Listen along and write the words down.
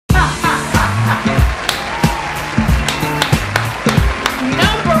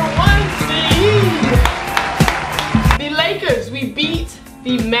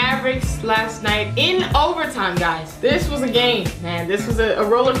Mavericks last night in overtime, guys. This was a game, man. This was a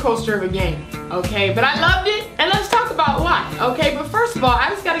roller coaster of a game, okay? But I loved it, and let's talk about why, okay? But first of all, I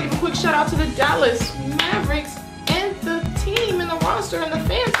just gotta give a quick shout out to the Dallas Mavericks and the team and the roster and the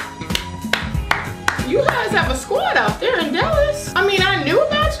fans. You guys have a squad out there in Dallas. I mean, I knew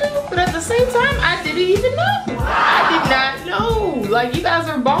about you, but at the same time, I didn't even know. I did not know. Like, you guys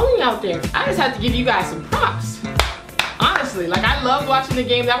are balling out there. I just had to give you guys some props. Honestly, like, I loved watching the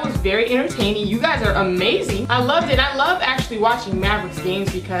game. That was very entertaining. You guys are amazing. I loved it. I love actually watching Mavericks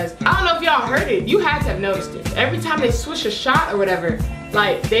games because I don't know if y'all heard it. You had to have noticed it. Every time they switch a shot or whatever,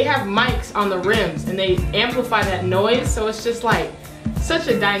 like, they have mics on the rims and they amplify that noise. So it's just like such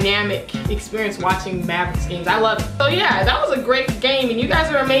a dynamic experience watching Mavericks games. I love it. So yeah, that was a great game and you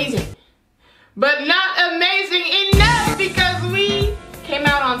guys are amazing. But not amazing enough because we came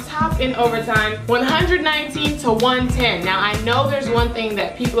out on top in overtime, 119 to 110. Now I know there's one thing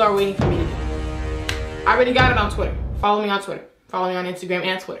that people are waiting for me to do. I already got it on Twitter. Follow me on Twitter. Follow me on Instagram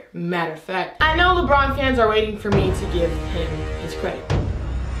and Twitter. Matter of fact, I know LeBron fans are waiting for me to give him his credit.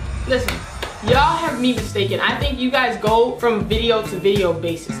 Listen, y'all have me mistaken. I think you guys go from video to video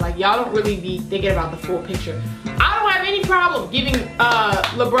basis. Like, y'all don't really be thinking about the full picture. I don't have any problem giving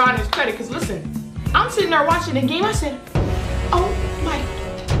LeBron his credit because listen, I'm sitting there watching the game. I said, oh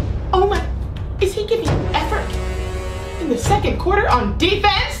my, is he giving effort in the second quarter on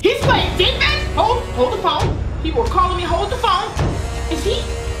defense? He's playing defense? Hold the phone. People were calling me, hold the phone.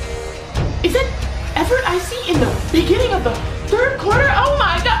 Is that effort I see in the beginning of the third quarter? Oh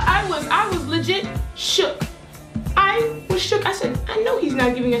my God, I was legit shook. I was shook. I said, I know he's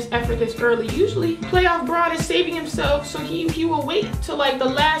not giving us effort this early. Usually playoff Braun is saving himself, so he will wait till like the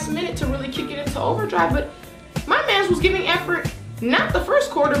last minute to really kick it into overdrive. But my man was giving effort, not the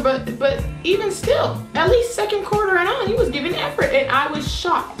first quarter, but even still, at least second quarter and on, he was giving effort, and I was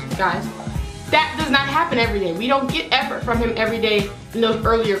shocked, guys. That does not happen every day. We don't get effort from him every day in those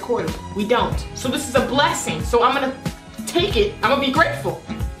earlier quarters. We don't. So this is a blessing. So I'm gonna take it. I'm gonna be grateful.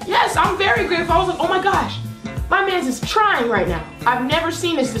 Yes, I'm very grateful. I was like, oh my gosh, my man's is trying right now. I've never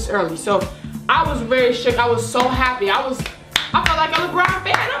seen this early. So I was very shook. I was so happy. I felt like a LeBron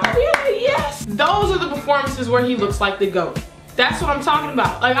fan. I'm over here like, yes. Those are the performances where he looks like the GOAT. That's what I'm talking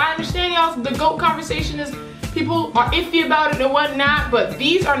about. Like, I understand y'all, the GOAT conversation is, people are iffy about it and whatnot, but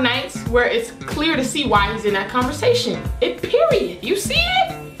these are nights where it's clear to see why he's in that conversation. Period. You see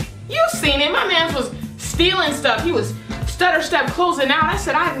it? You've seen it. My man was stealing stuff. He was stutter step closing out. I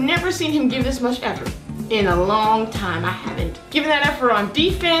said, I've never seen him give this much effort in a long time. I haven't. Giving that effort on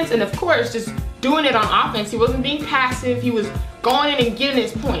defense and of course just doing it on offense. He wasn't being passive. He was going in and getting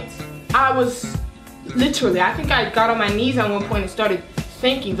his points. I was literally, I think I got on my knees at one point and started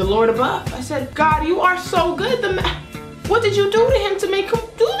thanking the Lord above. I said, God, you are so good. What did you do to him to make him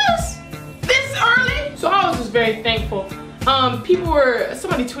do this early? So I was just very thankful.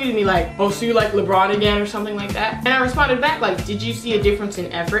 Somebody tweeted me like, oh, so you like LeBron again or something like that? And I responded back like, did you see a difference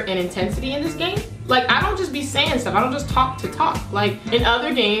in effort and intensity in this game? Like, I don't just be saying stuff. I don't just talk to talk. Like in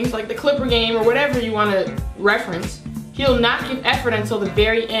other games, like the Clipper game or whatever you want to reference, he'll not give effort until the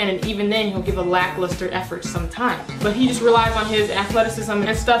very end, and even then he'll give a lackluster effort sometimes. But he just relies on his athleticism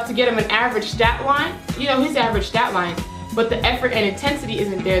and stuff to get him an average stat line. You know, his average stat line. But the effort and intensity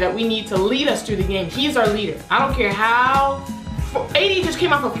isn't there that we need to lead us through the game. He's our leader. I don't care how. AD just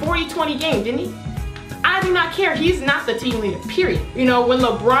came off a 40-20 game, didn't he? I do not care. He's not the team leader, period. You know, when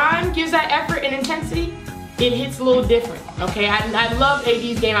LeBron gives that effort and intensity, it hits a little different, okay? I love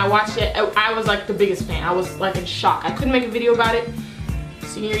AD's game. I watched it. I was like the biggest fan. I was like in shock. I couldn't make a video about it.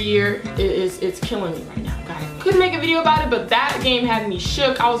 Senior year, it's killing me right now, guys. Couldn't make a video about it, but that game had me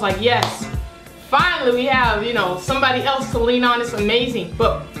shook. I was like, yes, finally we have, you know, somebody else to lean on. It's amazing.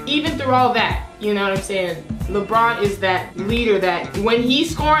 But even through all that, you know what I'm saying? LeBron is that leader that when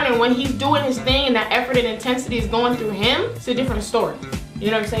he's scoring and when he's doing his thing and that effort and intensity is going through him, it's a different story.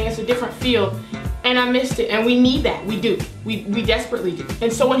 You know what I'm saying? It's a different feel. And I missed it, and we need that. We do. We desperately do.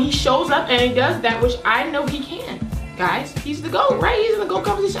 And so when he shows up and he does that, which I know he can, guys, he's the GOAT, right? He's in the GOAT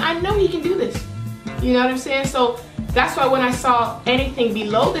competition. I know he can do this. You know what I'm saying? So that's why when I saw anything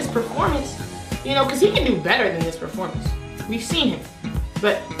below this performance, you know, because he can do better than this performance. We've seen him.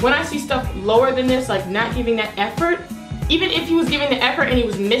 But when I see stuff lower than this, like not giving that effort, even if he was giving the effort and he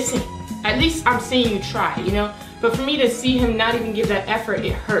was missing, at least I'm seeing you try, you know? But for me to see him not even give that effort,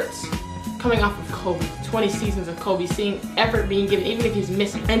 it hurts. Coming off of Kobe, 20 seasons of Kobe, seeing effort being given, even if he's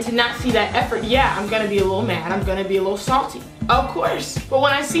missing. And to not see that effort, yeah, I'm gonna be a little mad, I'm gonna be a little salty. Of course. But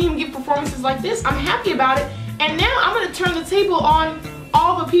when I see him give performances like this, I'm happy about it. And now I'm gonna turn the table on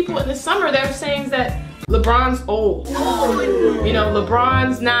all the people in the summer that are saying that LeBron's old. You know,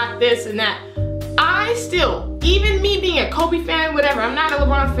 LeBron's not this and that. I still, even me being a Kobe fan, whatever, I'm not a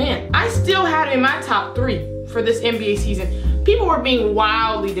LeBron fan, I still had him in my top 3 for this NBA season. People were being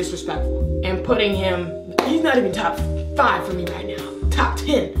wildly disrespectful and putting him, he's not even top 5 for me right now, top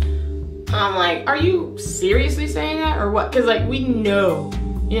 10. I'm like, are you seriously saying that or what? Because like, we know,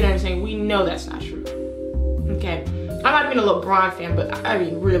 you know what I'm saying? We know that's not true, okay? I'm not even a LeBron fan, but I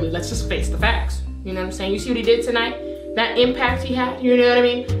mean, really, let's just face the facts. You know what I'm saying? You see what he did tonight? That impact he had, you know what I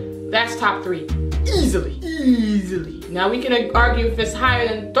mean? That's top 3, easily, easily. Now we can argue if it's higher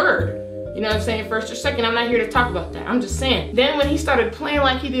than 3rd, you know what I'm saying, 1st or 2nd. I'm not here to talk about that. I'm just saying. Then when he started playing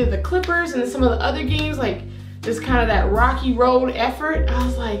like he did the Clippers and some of the other games, like this kind of that rocky road effort, I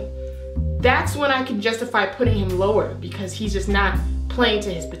was like, that's when I could justify putting him lower because he's just not playing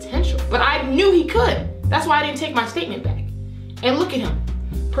to his potential. But I knew he could. That's why I didn't take my statement back. And look at him,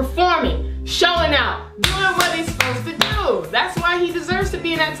 performing, showing out, doing what he's supposed to do. That's why he deserves to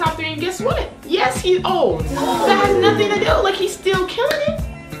be in that top 3. And guess what? Yes, he's old. That has nothing to do. Like, he's still killing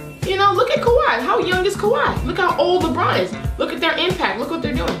it. You know, look at Kawhi. How young is Kawhi? Look how old LeBron is. Look at their impact. Look what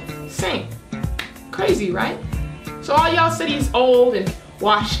they're doing. Same. Crazy, right? So all y'all said he's old and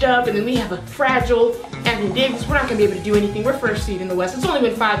washed up, and then we have a fragile Anthony Davis. We're not gonna be able to do anything. We're 1st seed in the West. It's only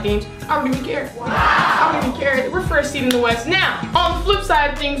been 5 games. I don't even care. I don't even care. We're 1st seed in the West. Now, on the flip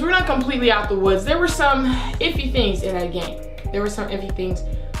side of things, we're not completely out the woods. There were some iffy things in that game. There were some iffy things.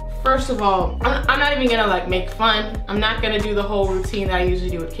 First of all, I'm not even gonna like make fun. I'm not gonna do the whole routine that I usually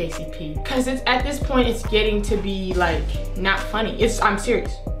do with KCP. Cause it's at this point, it's getting to be like, not funny. I'm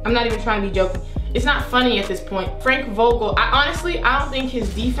serious. I'm not even trying to be joking. It's not funny at this point. Frank Vogel, I don't think his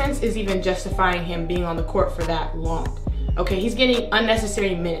defense is even justifying him being on the court for that long. Okay, he's getting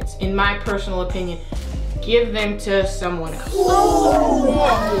unnecessary minutes, in my personal opinion. Give them to someone else.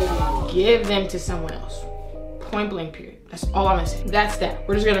 Give them to someone else. Point blank, period. That's all I'm gonna say. That's that.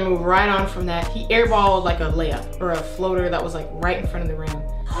 We're just gonna move right on from that. He airballed like a layup or a floater that was like right in front of the rim.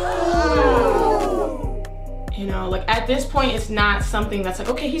 You know, like at this point, it's not something that's like,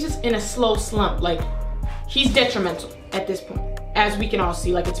 okay, he's just in a slow slump. Like, he's detrimental at this point, as we can all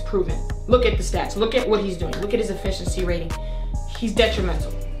see, like it's proven. Look at the stats, look at what he's doing, look at his efficiency rating. He's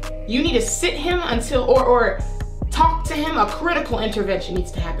detrimental. You need to sit him until, or talk to him, a critical intervention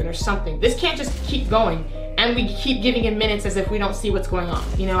needs to happen or something. This can't just keep going and we keep giving him minutes as if we don't see what's going on.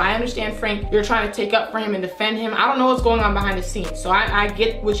 You know, I understand, Frank, you're trying to take up for him and defend him. I don't know what's going on behind the scenes. So I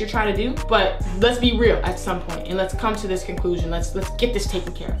get what you're trying to do, but let's be real at some point and let's come to this conclusion. Let's get this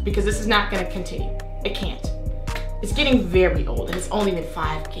taken care of because this is not gonna continue. It can't. It's getting very old and it's only been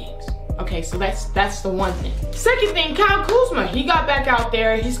 5 games. Okay, so that's the one thing. Second thing, Kyle Kuzma, he got back out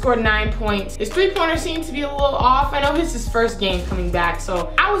there. He scored 9 points. His 3-pointer seemed to be a little off. I know it's his first game coming back,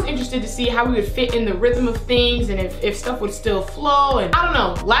 so I was interested to see how we would fit in the rhythm of things and if stuff would still flow. And I don't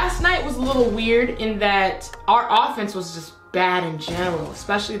know, last night was a little weird in that our offense was just bad in general,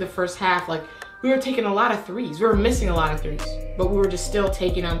 especially the first half. Like, we were taking a lot of threes. We were missing a lot of threes, but we were just still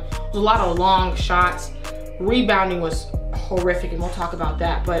taking them. There was a lot of long shots. Rebounding was horrific, and we'll talk about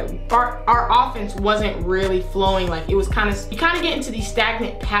that, but our offense wasn't really flowing. Like, it was you kind of get into these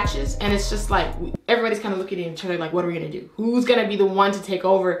stagnant patches, and it's just like everybody's kind of looking at each other like, what are we gonna do? Who's gonna be the one to take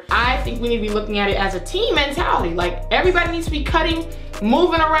over? I think we need to be looking at it as a team mentality. Like, everybody needs to be cutting,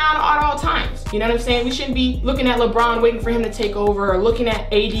 moving around at all times. You know what I'm saying? We shouldn't be looking at LeBron waiting for him to take over, or looking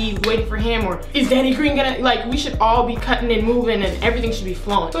at AD waiting for him, or is Danny Green gonna, like, we should all be cutting and moving and everything should be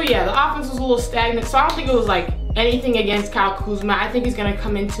flowing. So yeah, the offense was a little stagnant, so I don't think it was like anything against Kyle Kuzma. I think he's gonna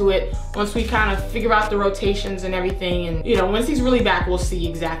come into it once we kind of figure out the rotations and everything, and you know, once he's really back, we'll see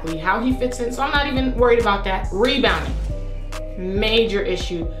exactly how he fits in, so I'm not even worried about that. Rebounding, major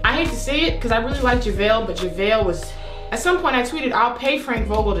issue. I hate to say it because I really like JaVale, but JaVale was, at some point I tweeted, I'll pay Frank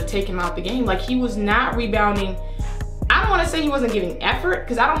Vogel to take him out the game. Like, he was not rebounding. I don't want to say he wasn't giving effort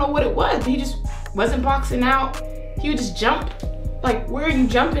because I don't know what it was, but he just wasn't boxing out. He would just jump. Like, where are you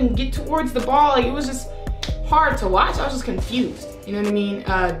jumping? Get towards the ball. Like, it was just hard to watch. I was just confused. You know what I mean?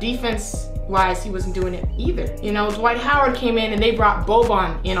 Defense-wise, he wasn't doing it either. You know, Dwight Howard came in and they brought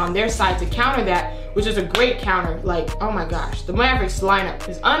Boban in on their side to counter that, which is a great counter. Like, oh my gosh, the Mavericks lineup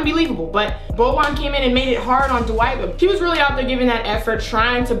is unbelievable. But Boban came in and made it hard on Dwight, but he was really out there giving that effort,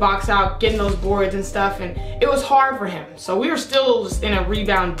 trying to box out, getting those boards and stuff, and it was hard for him. So we were still just in a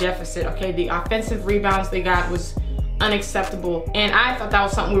rebound deficit, okay? The offensive rebounds they got was unacceptable, and I thought that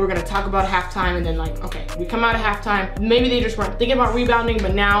was something we were gonna talk about at halftime, and then like, okay, we come out of halftime, maybe they just weren't thinking about rebounding,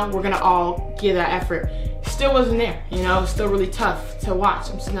 but now we're gonna all give that effort. Still wasn't there, you know, still really tough to watch.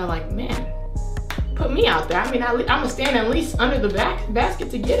 I'm sitting there like, man, put me out there. I mean, I'm gonna stand at least under the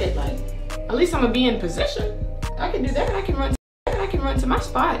basket to get it. Like, at least I'm gonna be in position. I can do that. I can run to my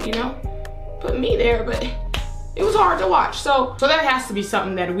spot, you know, put me there, but it was hard to watch. So that has to be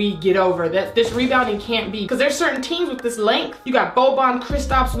something that we get over, that this rebounding can't be, because there's certain teams with this length. You got Boban,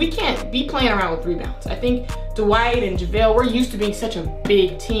 Kristaps, we can't be playing around with rebounds. I think Dwight and JaVale, we're used to being such a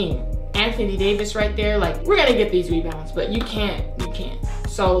big team. Anthony Davis right there, like, we're gonna get these rebounds, but you can't.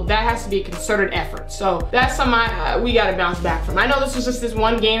 So that has to be a concerted effort. So that's something we gotta bounce back from. I know this was just this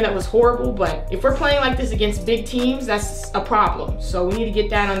one game that was horrible, but if we're playing like this against big teams, that's a problem. So we need to get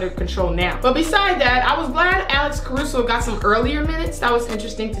that under control now. But beside that, I was glad Alex Caruso got some earlier minutes. That was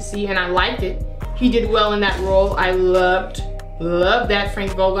interesting to see, and I liked it. He did well in that role. I loved that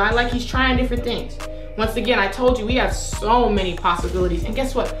Frank Vogel. I like he's trying different things. Once again, I told you we have so many possibilities, and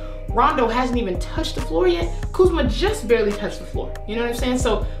guess what? Rondo hasn't even touched the floor yet. Kuzma just barely touched the floor. You know what I'm saying?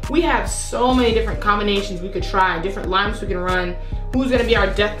 So we have so many different combinations we could try, different lineups we can run. Who's gonna be our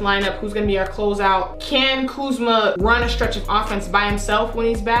death lineup? Who's gonna be our closeout? Can Kuzma run a stretch of offense by himself when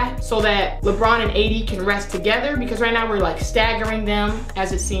he's back so that LeBron and AD can rest together? Because right now we're like staggering them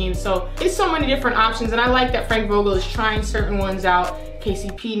as it seems. So it's so many different options, and I like that Frank Vogel is trying certain ones out.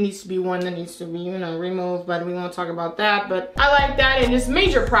 KCP needs to be one that needs to be, you know, removed, but we won't talk about that. But I like that, and just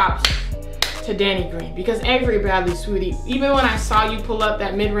major props to Danny Green, because Avery Bradley, sweetie, even when I saw you pull up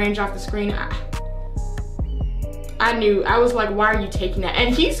that mid-range off the screen, I knew, I was like, why are you taking that?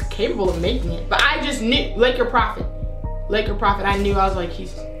 And he's capable of making it, but I just knew, Laker Prophet, I knew, I was like,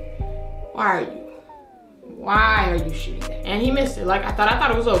 why are you shooting that? And he missed it. Like, I thought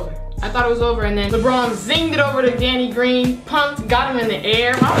it was over. And then LeBron zinged it over to Danny Green, punked, got him in the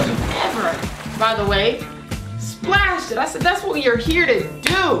air. Why would you ever, by the way, splashed it? I said, that's what you're here to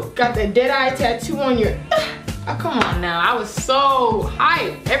do. Got the dead eye tattoo on your, oh, come on now. I was so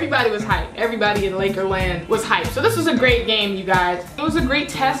hyped. Everybody was hyped. Everybody in Lakerland was hyped. So this was a great game, you guys. It was a great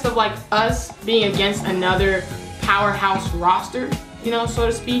test of like us being against another powerhouse roster, you know, so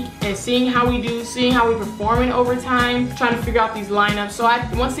to speak, and seeing how we do, seeing how we perform in overtime, trying to figure out these lineups. So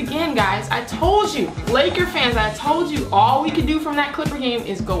once again, guys, I told you, Laker fans, I told you all we could do from that Clipper game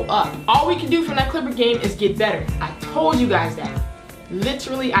is go up. All we can do from that Clipper game is get better. I told you guys that.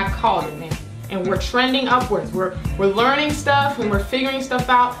 Literally, I called it, man. And we're trending upwards. We're learning stuff and we're figuring stuff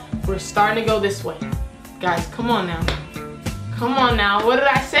out. We're starting to go this way. Guys, come on now. Come on now. What did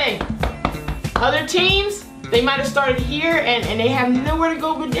I say? Other teams, they might have started here and they have nowhere to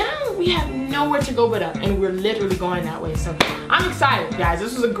go but down. We have nowhere to go but up, and we're literally going that way. So I'm excited, guys.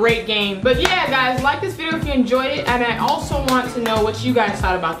 This was a great game. But yeah, guys, like this video if you enjoyed it, and I also want to know what you guys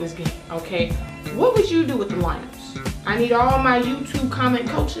thought about this game, okay? What would you do with the lineups? I need all my YouTube comment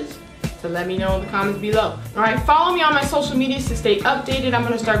coaches to let me know in the comments below. All right, follow me on my social medias to stay updated. I'm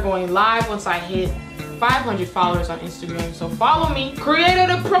gonna start going live once I hit 500 followers on Instagram. So follow me, created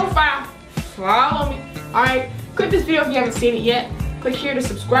a profile, follow me. All right, click this video if you haven't seen it yet. Click here to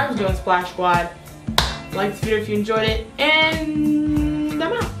subscribe to Join Splash Squad. Like this video if you enjoyed it, and